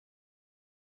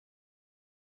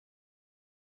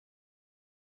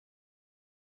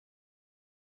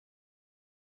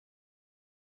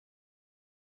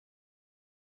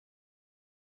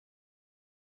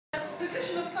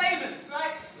position of claimants,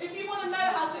 right? If you want to know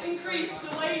how to increase the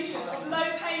wages of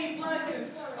low-paid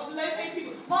workers, of low-paid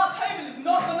people, Mark Hoban is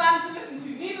not the man to listen to.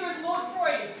 Neither is Lord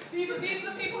Freud. These are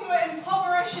the people who are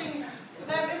impoverishing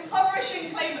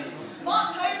claimants.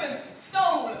 Mark Hoban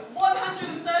stole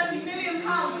 £130 million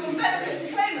from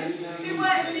benefit claimants who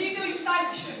were illegally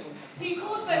sanctioned. He said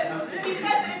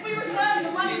that if we return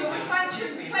the money that we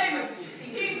sanctioned to claimants,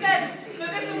 he said that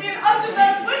this would be an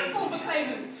undeserved windfall for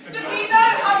claimants. Does he know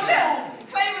how little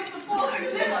claimants are forced to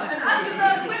live on? An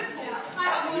undeserved windfall. I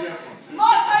have one.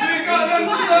 Mark Hoban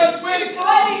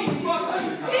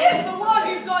is the one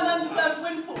who's got an undeserved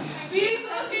windfall. These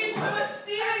are the people who are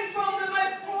stealing from the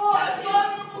most poor and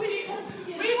vulnerable people.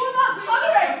 We will not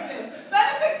tolerate this.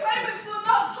 Benefit claimants will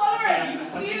not tolerate you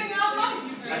stealing our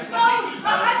money. You stole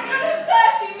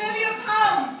 £130 million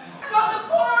from the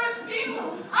poorest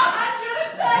people.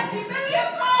 £130 million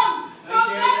from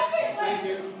benefit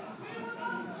claimants.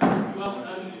 Well,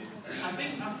 I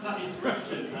think after that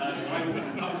interruption,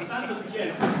 I'll stand up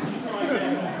again to try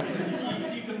again.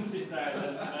 If you can sit there.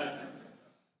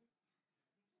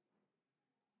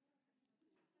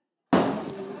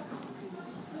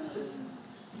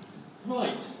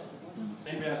 Right.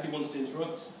 Anybody else who wants to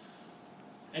interrupt?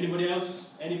 Anybody else?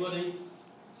 Anybody?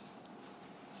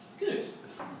 Good.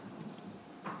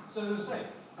 So as I say,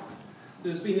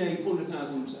 there's been a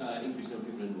 400,000 increase in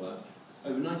people in work.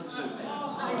 Over 90% of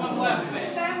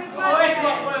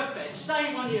Boycott Workfare.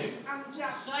 Shame on you.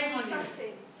 Shame on you.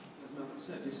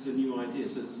 This is a new idea,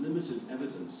 so there's limited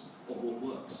evidence of what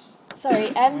works.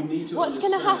 Sorry, what's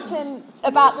going to happen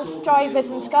about the strivers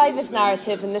and skivers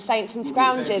narrative and the saints and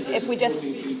scroungers if we just...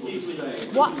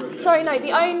 What? Sorry, no,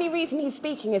 the only reason he's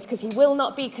speaking is because he will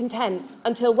not be content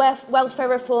until welfare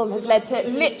reform has led to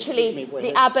literally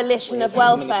the abolition of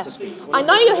welfare. I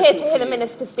know you're here to hear the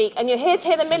minister speak, and you're here to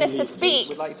hear the minister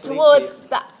speak towards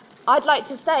that. I'd like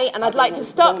to stay and I'd like to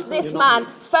stop this man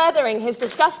furthering his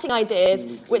disgusting ideas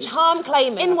which harm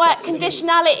claimants. In-work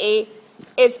conditionality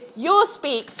is your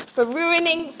speak for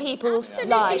ruining people's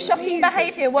lives. Shocking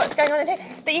behaviour, what's going on in here.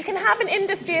 That you can have an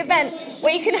industry event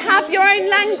where you can have your own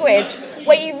language,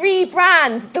 where you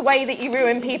rebrand the way that you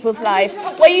ruin people's lives,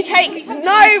 where you take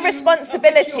no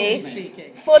responsibility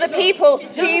for the people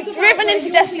who you've driven into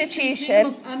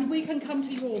destitution. And we can come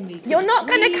to your meeting. You're not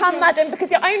going to come, madam, because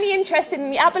you're only interested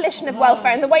in the abolition of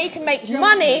welfare and the way you can make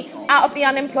money out of the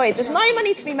unemployed. There's no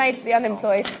money to be made for the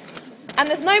unemployed. And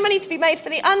there's no money to be made for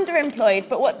the underemployed,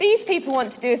 but what these people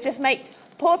want to do is just make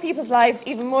poor people's lives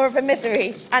even more of a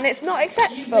misery, and it's not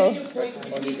acceptable.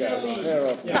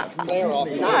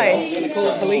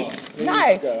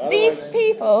 No, these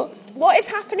people, what is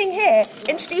happening here,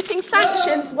 introducing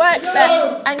sanctions,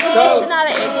 workfare and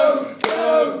conditionality.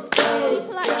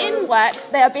 People are in work,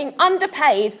 they are being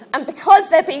underpaid, and because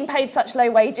they're being paid such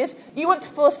low wages, you want to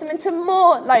force them into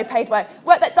more low-paid work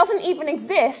that doesn't even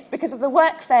exist because of the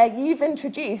workfare you've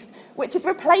introduced, which is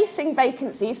replacing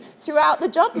vacancies throughout the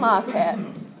job market.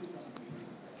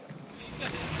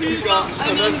 Who got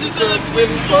an undeserved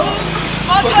windfall?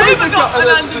 Mark Hoban got an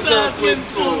undeserved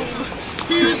windfall.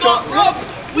 Who got robbed?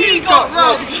 We got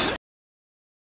robbed.